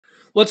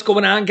What's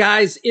going on,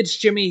 guys? It's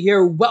Jimmy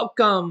here.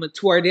 Welcome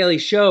to our daily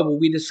show where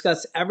we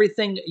discuss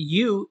everything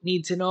you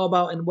need to know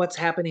about and what's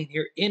happening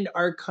here in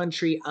our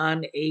country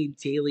on a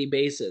daily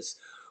basis.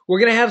 We're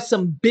going to have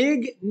some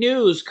big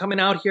news coming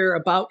out here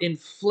about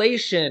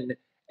inflation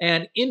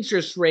and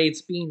interest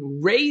rates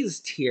being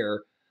raised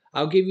here.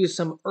 I'll give you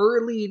some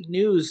early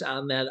news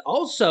on that.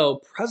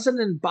 Also,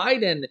 President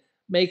Biden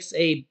makes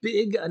a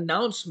big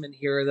announcement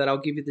here that I'll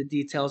give you the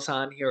details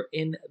on here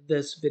in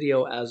this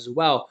video as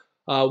well.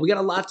 We got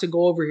a lot to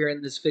go over here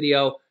in this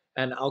video,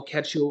 and I'll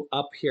catch you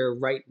up here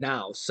right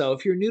now. So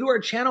if you're new to our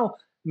channel,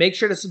 make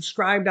sure to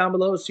subscribe down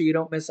below so you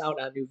don't miss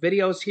out on new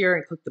videos here,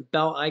 and click the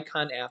bell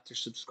icon after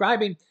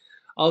subscribing.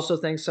 Also,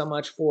 thanks so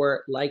much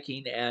for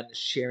liking and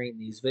sharing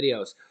these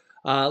videos.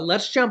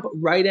 Let's jump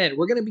right in.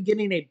 We're going to be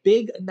getting a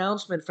big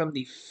announcement from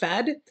the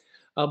Fed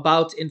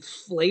about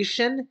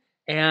inflation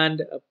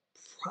and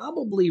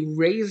probably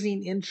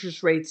raising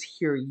interest rates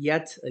here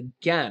yet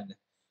again.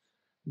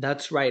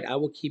 That's right. I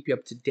will keep you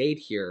up to date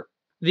here.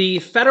 The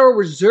Federal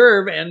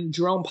Reserve and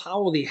Jerome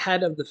Powell, the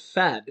head of the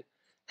Fed,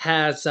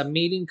 has a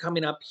meeting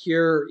coming up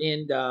here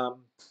in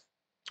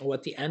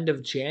at the end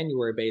of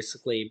January,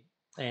 basically,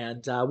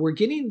 and we're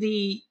getting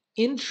the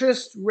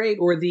interest rate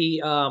or the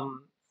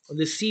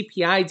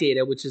CPI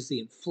data, which is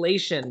the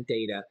inflation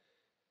data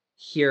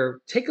here.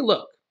 Take a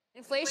look.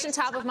 Inflation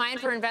top of mind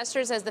for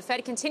investors as the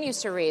Fed continues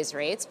to raise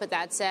rates. But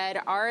that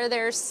said, are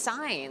there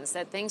signs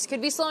that things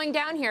could be slowing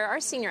down here? Our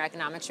senior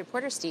economics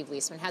reporter, Steve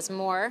Liesman, has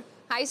more.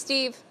 Hi,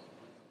 Steve.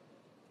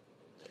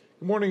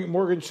 Good morning,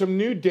 Morgan. Some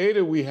new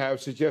data we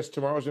have suggests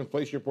tomorrow's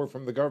inflation report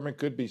from the government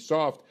could be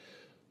soft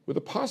with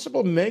a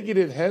possible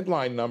negative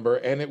headline number,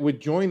 and it would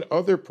join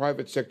other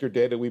private sector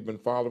data we've been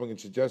following and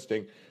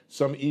suggesting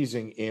some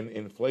easing in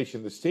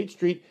inflation. The State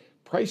Street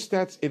Price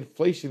Stats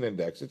Inflation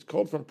Index, it's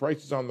called from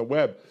prices on the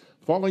web,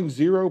 falling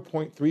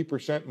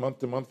 0.3% month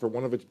to month for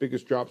one of its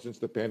biggest drops since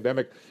the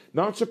pandemic.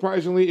 Not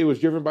surprisingly, it was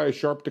driven by a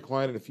sharp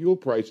decline in fuel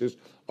prices,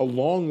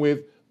 along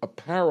with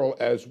apparel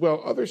as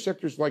well. Other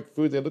sectors like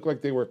food, they look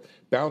like they were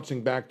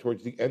bouncing back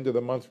towards the end of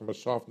the month from a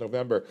soft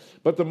November.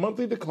 But the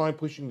monthly decline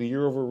pushing the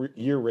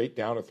year-over-year rate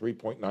down to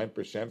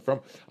 3.9%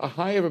 from a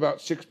high of about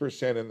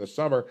 6% in the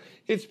summer.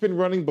 It's been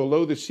running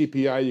below the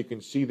CPI. You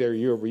can see there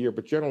year over year,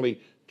 but generally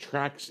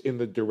tracks in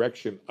the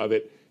direction of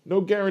it. No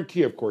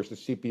guarantee, of course, the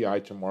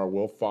CPI tomorrow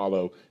will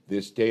follow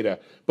this data.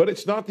 But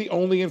it's not the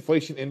only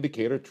inflation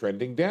indicator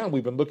trending down.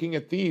 We've been looking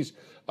at these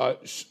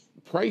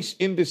price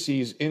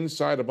indices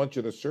inside a bunch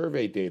of the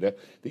survey data.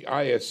 The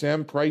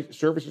ISM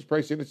services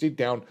price index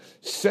down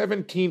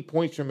 17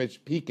 points from its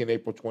peak in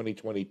April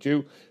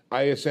 2022.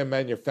 ISM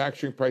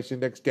manufacturing price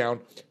index down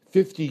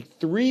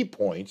 53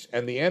 points.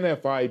 And the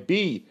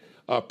NFIB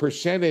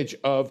percentage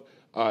of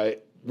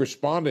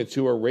respondents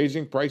who are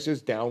raising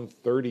prices down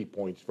 30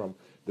 points from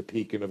the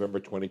peak in November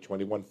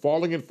 2021.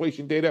 Falling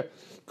inflation data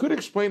could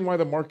explain why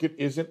the market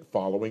isn't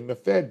following the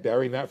Fed.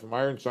 Barry Knapp from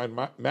Ironside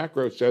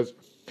Macro says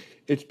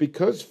it's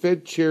because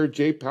Fed Chair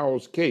Jay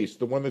Powell's case,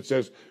 the one that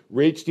says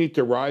rates need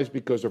to rise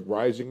because of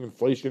rising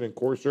inflation in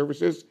core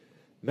services.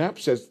 Knapp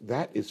says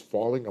that is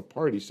falling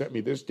apart. He sent me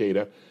this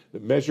data, the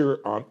measure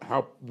on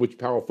which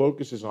Powell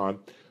focuses on.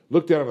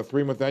 Looked at on a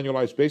 3-month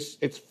annualized basis,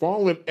 it's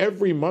fallen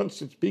every month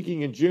since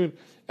peaking in June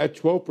at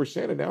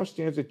 12% and now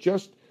stands at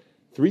just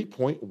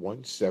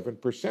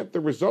 3.17%. The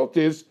result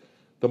is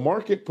the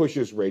market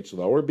pushes rates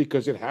lower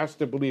because it has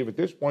to believe at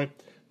this point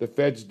the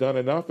Fed's done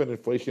enough and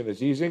inflation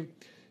is easing.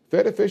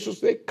 Fed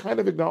officials, they kind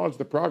of acknowledge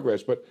the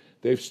progress, but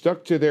they've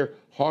stuck to their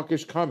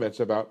hawkish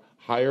comments about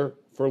higher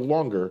for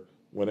longer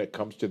when it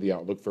comes to the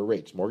outlook for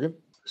rates. Morgan?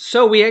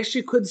 So we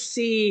actually could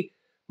see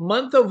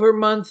month over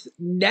month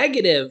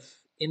negative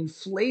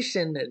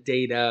inflation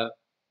data.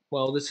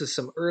 Well, this is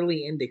some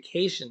early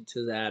indication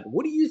to that.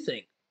 What do you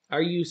think?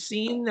 Are you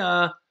seeing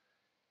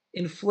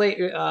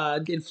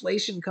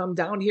inflation come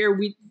down here?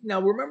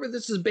 Now remember,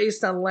 this is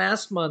based on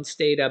last month's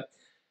data,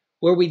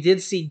 where we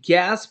did see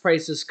gas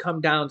prices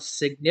come down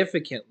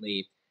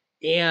significantly,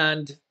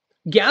 and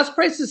gas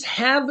prices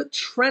have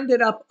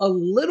trended up a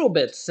little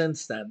bit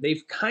since then.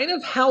 They've kind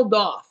of held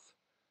off,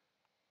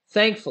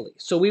 thankfully.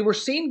 So we were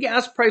seeing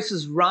gas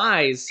prices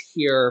rise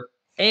here,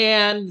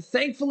 and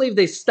thankfully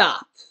they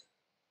stopped.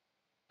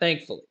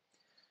 Thankfully.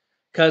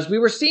 Because we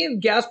were seeing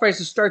gas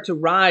prices start to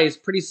rise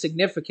pretty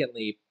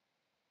significantly,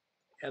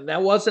 and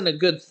that wasn't a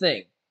good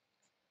thing.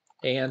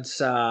 And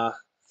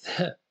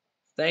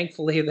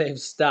thankfully they've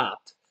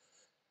stopped,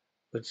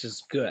 which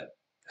is good.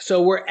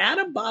 So we're at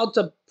about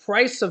the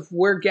price of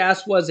where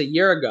gas was a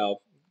year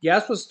ago.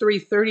 Gas was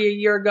 $3.30 a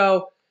year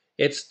ago.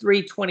 It's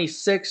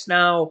 $3.26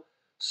 now.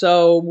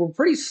 So we're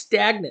pretty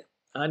stagnant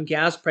on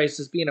gas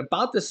prices, being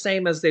about the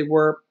same as they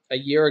were a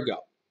year ago.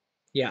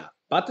 Yeah,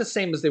 about the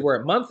same as they were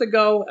a month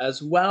ago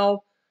as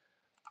well.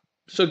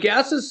 So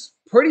gas is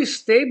pretty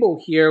stable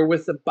here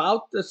with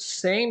about the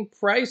same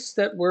price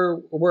that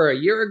were a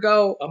year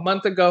ago, a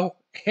month ago,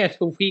 and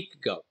a week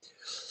ago.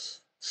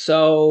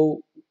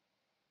 So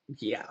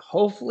yeah,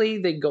 hopefully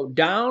they go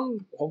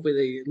down. Hopefully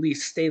they at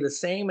least stay the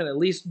same and at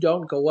least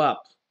don't go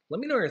up. Let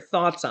me know your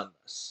thoughts on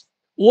this.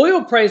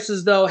 Oil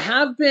prices, though,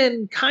 have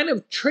been kind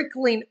of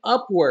trickling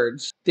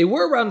upwards. They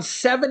were around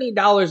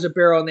 $70 a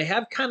barrel, and they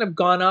have kind of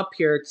gone up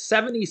here. It's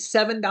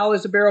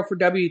 $77 a barrel for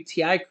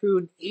WTI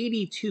crude,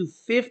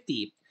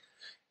 $82.50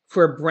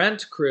 for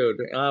Brent crude.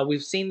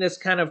 We've seen this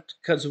kind of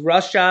because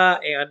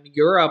Russia and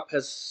Europe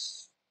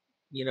has,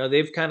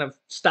 they've kind of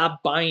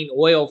stopped buying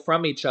oil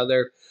from each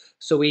other.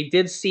 So we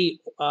did see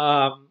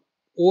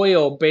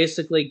oil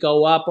basically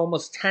go up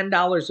almost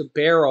 $10 a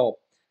barrel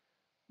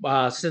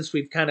since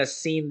we've kind of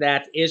seen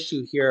that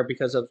issue here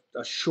because of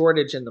a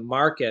shortage in the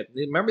market.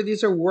 Remember,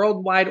 these are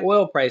worldwide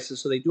oil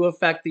prices, so they do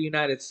affect the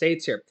United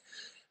States here.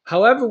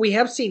 However, we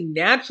have seen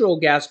natural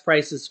gas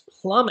prices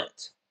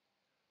plummet.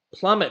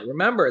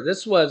 Remember,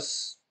 this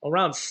was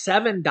around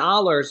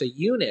 $7 a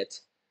unit.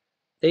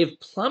 They've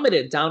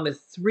plummeted down to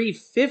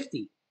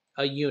 $3.50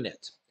 a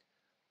unit.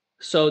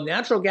 So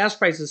natural gas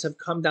prices have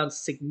come down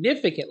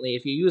significantly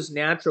if you use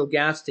natural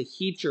gas to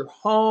heat your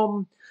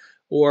home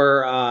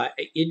or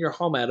in your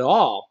home at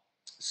all.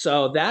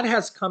 So that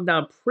has come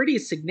down pretty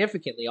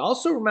significantly.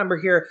 Also remember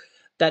here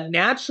that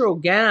natural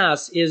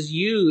gas is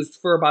used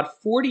for about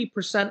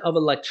 40% of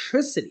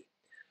electricity.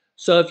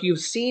 So if you've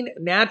seen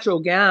natural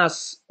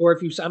gas, or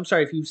if you've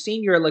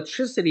seen your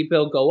electricity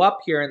bill go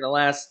up here in the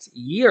last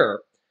year,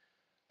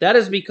 that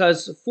is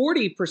because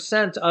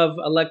 40% of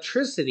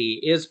electricity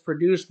is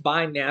produced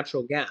by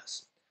natural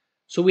gas.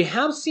 So we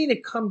have seen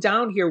it come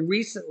down here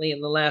recently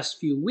in the last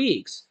few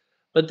weeks,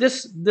 but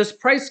this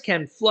price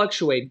can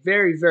fluctuate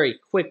very, very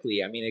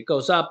quickly. I mean, it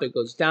goes up, it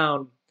goes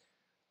down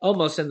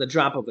almost in the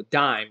drop of a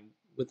dime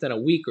within a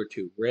week or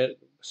two.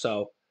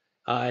 So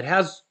it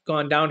has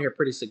gone down here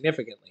pretty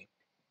significantly.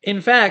 In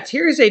fact,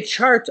 here's a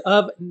chart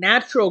of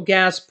natural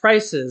gas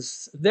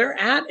prices. They're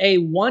at a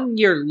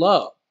one-year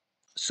low.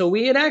 So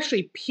we had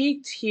actually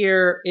peaked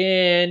here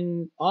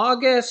in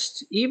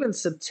August, even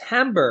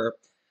September,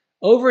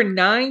 over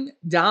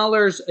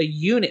 $9 a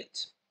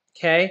unit.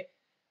 Okay.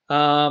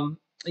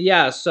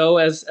 Yeah, so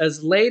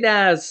as late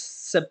as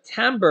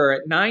September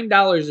at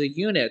 $9 a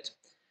unit.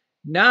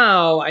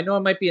 Now, I know I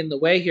might be in the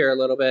way here a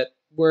little bit.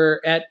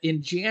 We're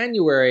in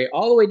January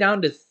all the way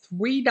down to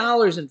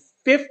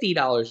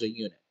 $3.50 a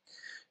unit.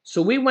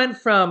 So we went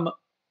from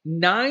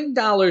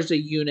 $9 a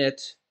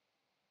unit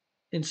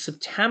in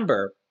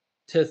September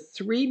to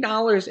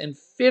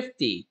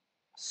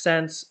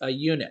 $3.50 a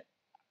unit.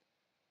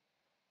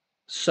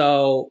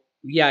 So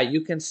yeah,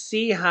 you can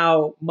see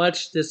how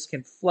much this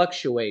can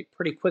fluctuate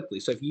pretty quickly.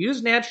 So if you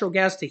use natural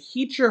gas to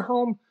heat your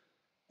home,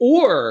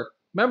 or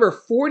remember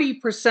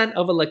 40%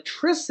 of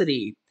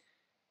electricity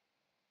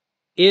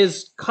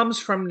comes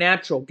from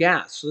natural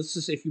gas. So this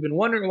is, if you've been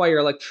wondering why your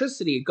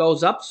electricity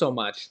goes up so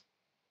much,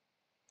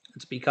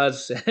 it's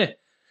because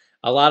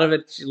a lot of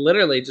it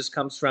literally just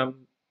comes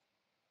from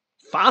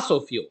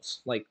fossil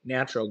fuels like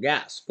natural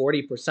gas,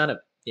 40% of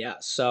it. Yeah.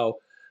 So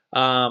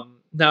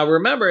now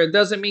remember, it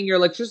doesn't mean your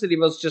electricity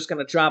bill is just going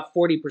to drop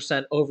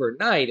 40%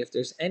 overnight. If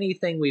there's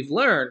anything we've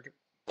learned,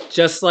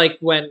 just like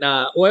when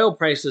oil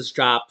prices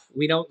drop,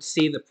 we don't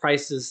see the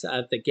prices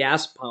at the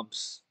gas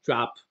pumps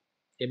drop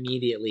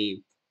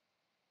immediately.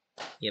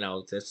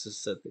 This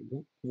is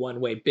one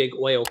way big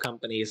oil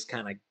companies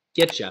kind of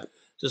get you.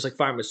 Just like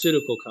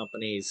pharmaceutical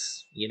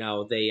companies, they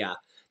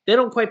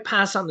don't quite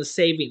pass on the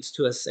savings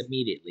to us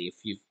immediately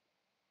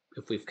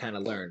if we've kind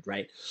of learned,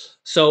 right?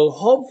 So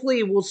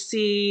hopefully we'll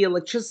see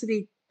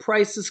electricity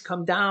prices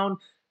come down.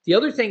 The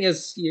other thing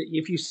is,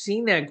 if you've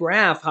seen that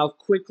graph, how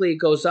quickly it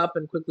goes up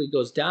and quickly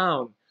goes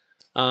down,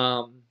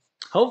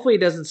 hopefully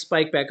it doesn't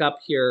spike back up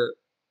here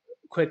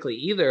quickly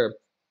either.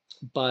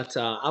 But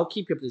I'll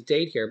keep you up to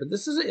date here. But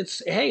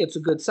it's a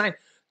good sign.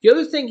 The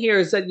other thing here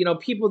is that,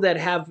 people that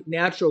have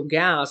natural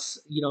gas,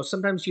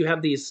 sometimes you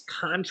have these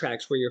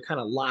contracts where you're kind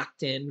of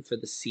locked in for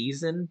the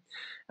season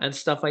and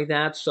stuff like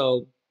that.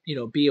 So,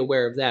 be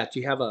aware of that.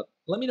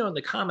 Let me know in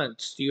the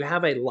comments, do you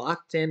have a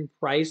locked in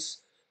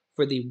price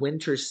for the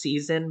winter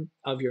season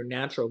of your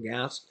natural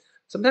gas?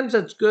 Sometimes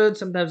that's good.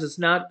 Sometimes it's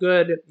not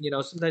good.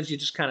 Sometimes you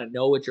just kind of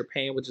know what you're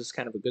paying, which is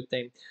kind of a good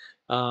thing.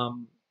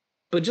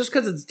 But just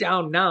because it's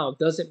down now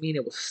doesn't mean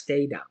it will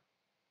stay down.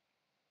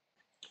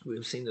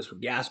 We've seen this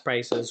with gas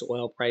prices,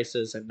 oil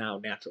prices, and now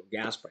natural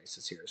gas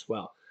prices here as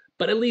well.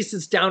 But at least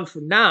it's down for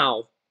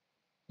now,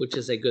 which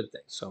is a good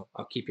thing. So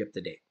I'll keep you up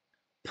to date.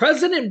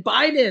 President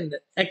Biden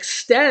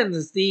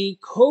extends the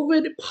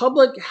COVID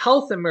public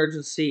health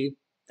emergency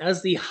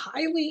as the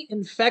highly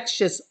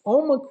infectious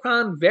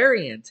Omicron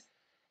variant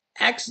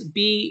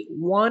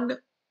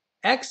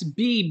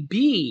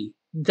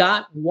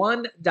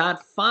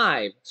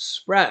XBB.1.5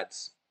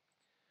 spreads.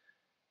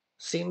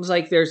 Seems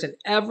like there's an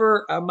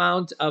ever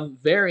amount of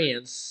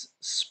variants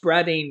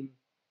spreading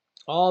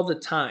all the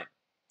time.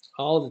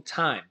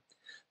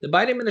 The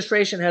Biden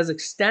administration has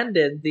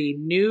extended the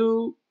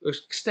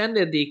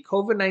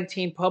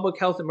COVID-19 public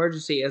health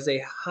emergency as a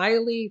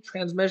highly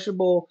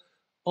transmissible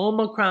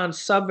Omicron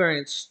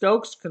subvariant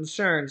stokes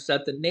concerns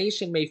that the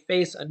nation may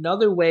face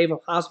another wave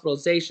of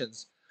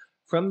hospitalizations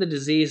from the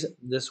disease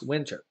this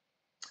winter.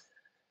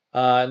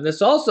 And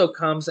this also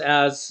comes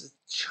as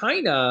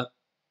China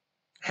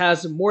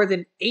has more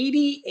than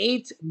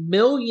 88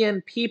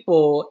 million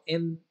people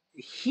in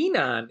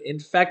Henan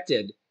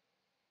infected,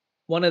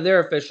 one of their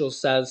officials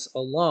says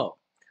alone.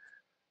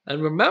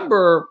 And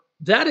remember,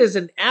 that is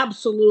an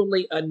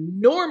absolutely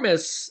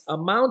enormous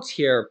amount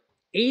here.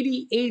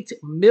 88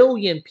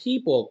 million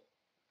people.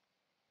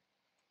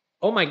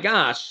 Oh my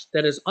gosh,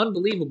 that is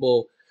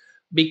unbelievable,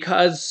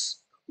 because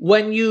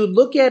when you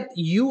look at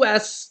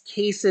US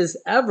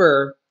cases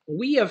ever,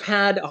 we have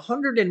had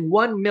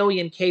 101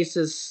 million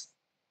cases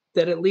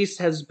that at least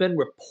has been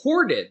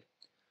reported.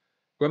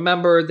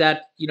 Remember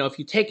that, if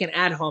you take an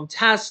at-home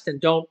test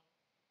and don't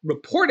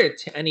report it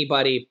to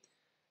anybody,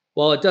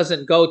 well, it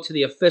doesn't go to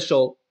the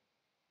official,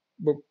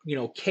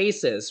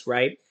 cases,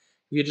 right? If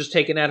you just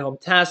take an at-home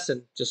test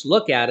and just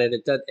look at it,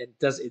 it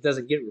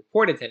doesn't get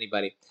reported to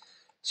anybody.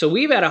 So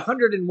we've had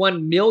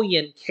 101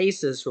 million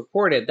cases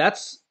reported.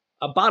 That's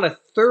about a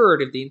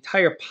third of the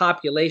entire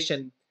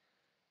population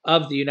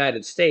of the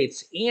United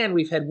States. And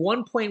we've had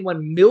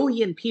 1.1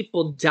 million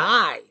people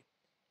die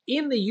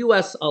in the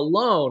US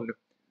alone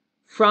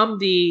from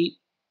the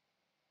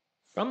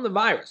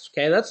virus.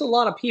 Okay, that's a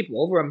lot of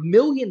people, over 1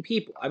 million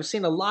people. I've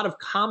seen a lot of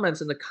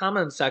comments in the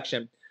comment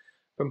section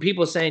from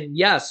people saying,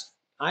 yes,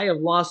 I have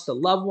lost a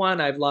loved one,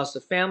 I've lost a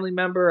family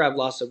member, I've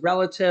lost a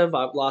relative,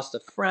 I've lost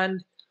a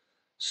friend.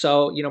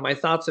 So, my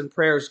thoughts and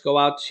prayers go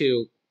out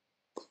to,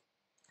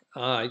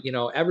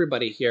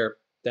 everybody here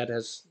that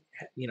has,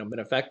 been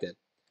affected.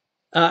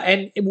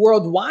 And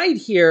worldwide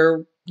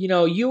here,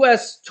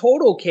 U.S.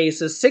 total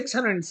cases,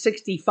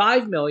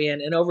 665 million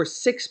and over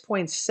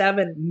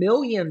 6.7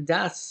 million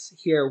deaths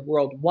here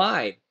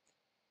worldwide.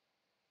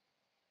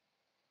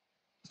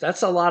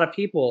 That's a lot of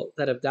people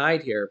that have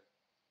died here.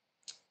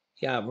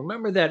 Yeah,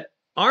 remember that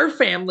our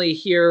family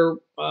here,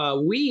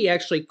 we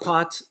actually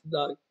caught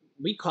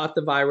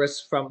the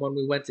virus from when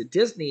we went to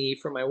Disney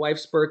for my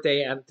wife's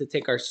birthday and to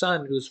take our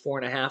son, who's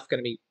 4.5, going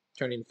to be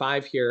turning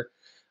 5 here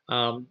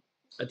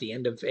at the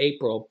end of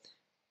April.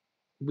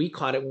 We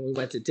caught it when we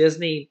went to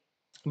Disney.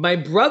 My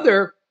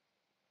brother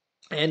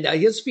and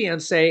his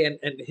fiance and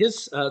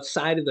his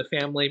side of the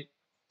family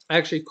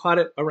actually caught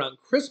it around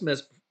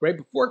Christmas, right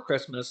before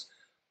Christmas,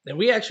 and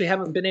we actually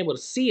haven't been able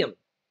to see him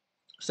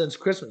since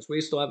Christmas.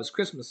 We still have his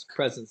Christmas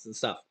presents and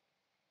stuff.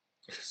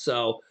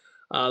 So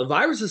the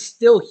virus is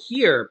still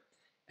here.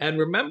 And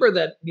remember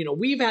that,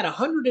 we've had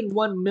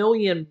 101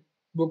 million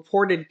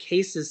reported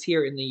cases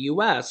here in the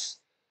U.S.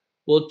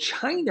 Well,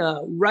 China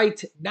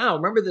right now,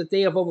 remember that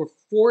they have over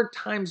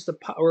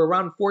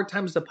around 4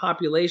 times the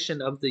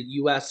population of the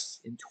U.S.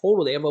 in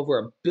total. They have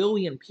over 1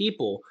 billion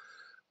people.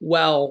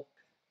 Well,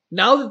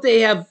 now that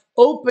they have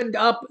opened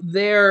up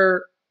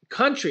their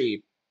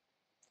country,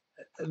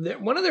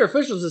 one of their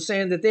officials is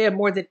saying that they have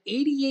more than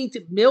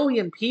 88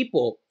 million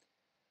people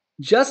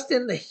just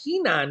in the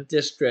Henan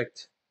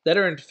district that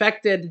are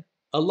infected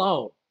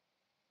alone.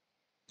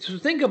 So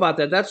think about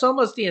that. That's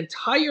almost the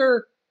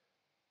entire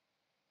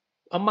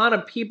amount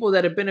of people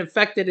that have been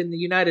infected in the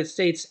United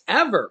States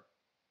ever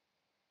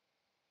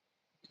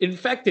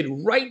infected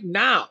right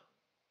now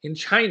in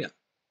China.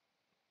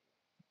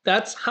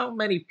 That's how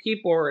many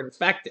people are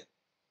infected.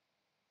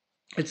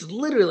 It's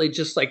literally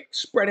just like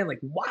spreading like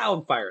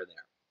wildfire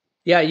there.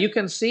 Yeah, you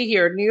can see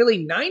here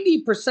nearly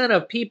 90%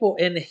 of people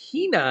in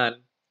Henan,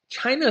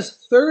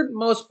 China's third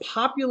most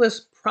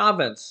populous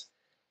province,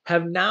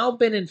 have now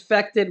been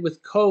infected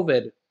with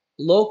COVID,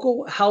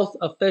 local health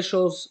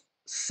officials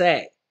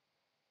say.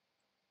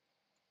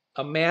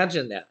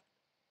 Imagine that.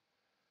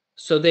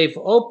 So they've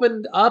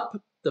opened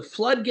up the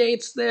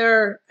floodgates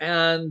there,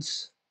 and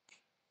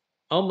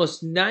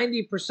almost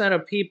 90%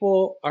 of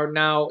people are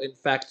now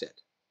infected.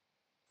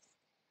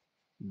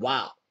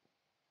 Wow.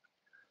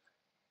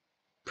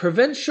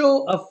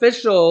 Provincial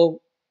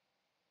official,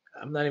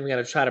 I'm not even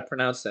going to try to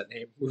pronounce that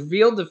name,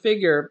 revealed the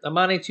figure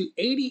amounting to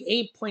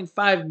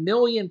 88.5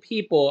 million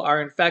people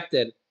are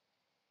infected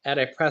at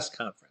a press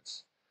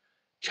conference.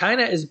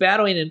 China is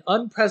battling an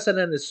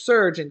unprecedented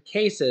surge in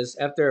cases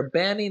after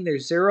abandoning their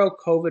zero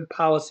COVID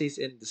policies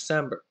in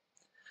December.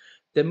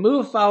 The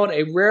move followed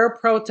a rare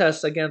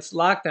protest against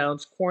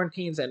lockdowns,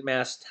 quarantines, and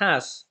mass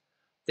tests.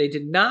 They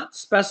did not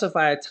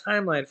specify a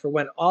timeline for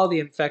when all the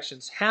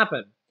infections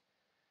happened.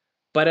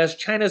 But as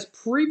China's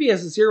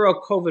previous zero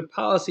COVID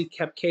policy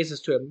kept cases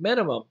to a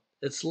minimum,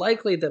 it's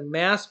likely the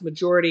mass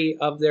majority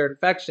of their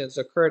infections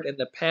occurred in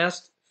the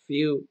past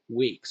few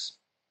weeks.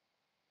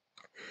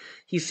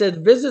 He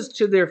said visits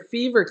to their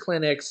fever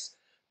clinics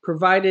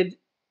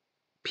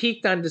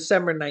peaked on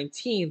December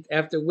 19th,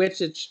 after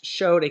which it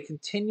showed a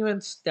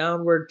continuous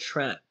downward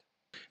trend.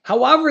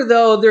 However,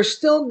 though, they're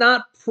still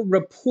not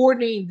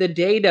reporting the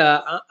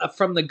data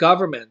from the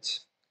government.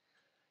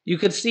 You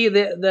can see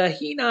the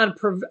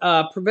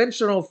Henan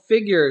provincial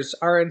figures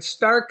are in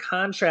stark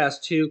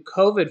contrast to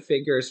COVID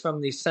figures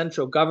from the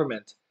central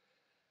government.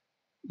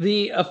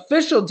 The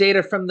official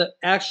data from the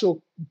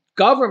actual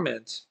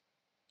government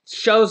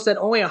shows that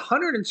only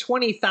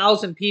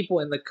 120,000 people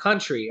in the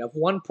country of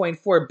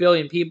 1.4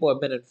 billion people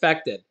have been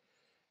infected,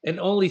 and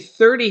only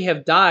 30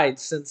 have died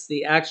since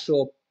the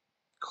actual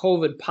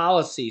COVID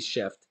policy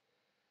shift.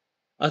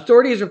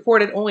 Authorities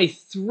reported only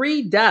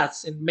 3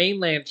 deaths in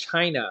mainland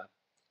China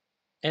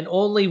and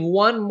only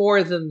 1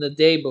 more than the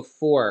day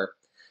before.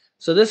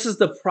 So this is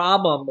the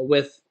problem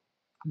with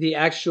the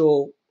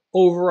actual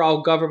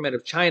overall government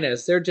of China,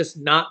 is they're just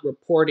not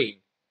reporting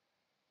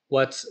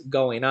what's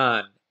going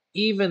on,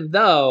 even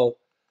though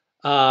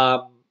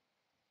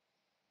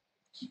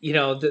you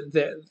know,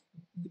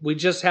 we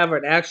just have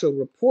an actual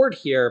report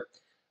here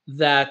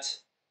that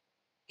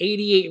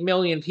 88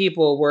 million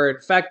people were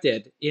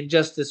infected in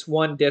just this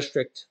one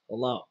district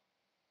alone.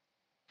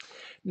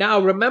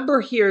 Now,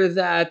 remember here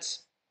that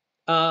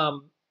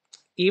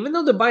even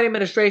though the Biden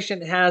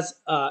administration has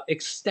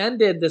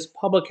extended this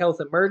public health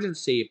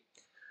emergency,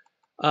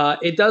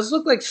 it does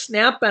look like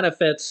SNAP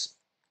benefits,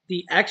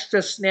 the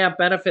extra SNAP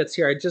benefits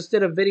here, I just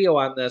did a video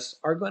on this,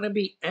 are going to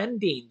be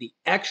ending. The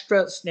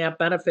extra SNAP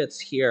benefits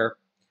here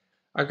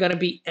are going to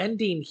be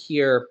ending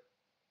here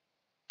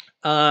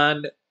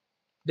on,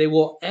 they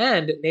will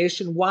end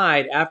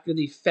nationwide after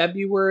the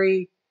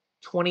February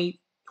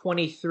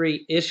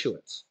 2023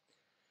 issuance.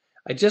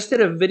 I just did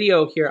a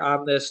video here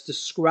on this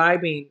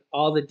describing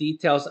all the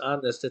details on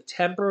this. The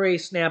temporary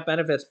SNAP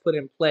benefits put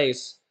in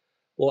place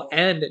will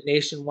end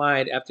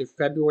nationwide after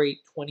February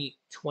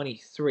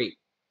 2023.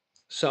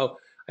 So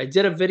I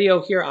did a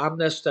video here on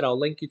this that I'll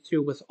link you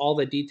to with all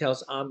the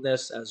details on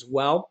this as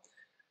well,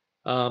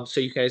 so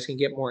you guys can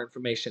get more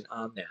information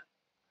on that.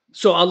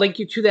 So I'll link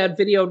you to that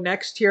video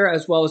next here,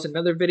 as well as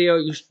another video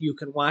you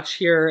can watch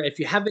here. If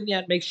you haven't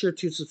yet, make sure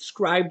to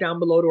subscribe down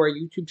below to our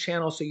YouTube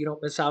channel so you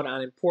don't miss out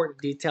on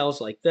important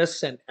details like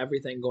this and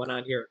everything going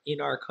on here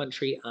in our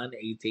country on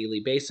a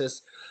daily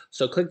basis.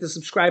 So click the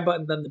subscribe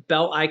button, then the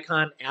bell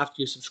icon after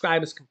you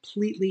subscribe. Is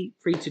completely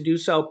free to do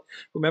so.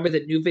 Remember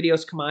that new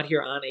videos come out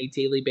here on a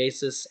daily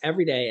basis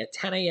every day at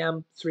 10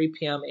 a.m., 3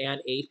 p.m., and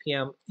 8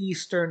 p.m.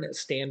 Eastern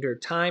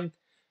Standard Time.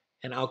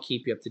 And I'll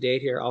keep you up to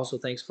date here. Also,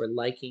 thanks for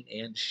liking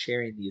and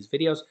sharing these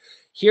videos.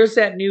 Here's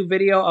that new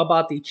video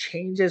about the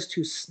changes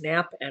to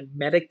SNAP and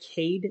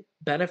Medicaid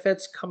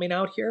benefits coming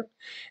out here.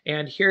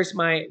 And here's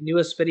my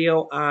newest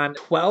video on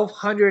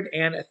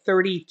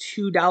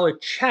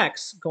 $1,232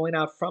 checks going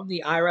out from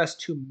the IRS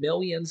to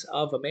millions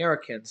of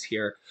Americans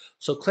here.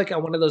 So click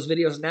on one of those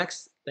videos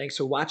next. Thanks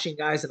for watching,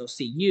 guys, and I'll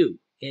see you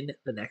in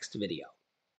the next video.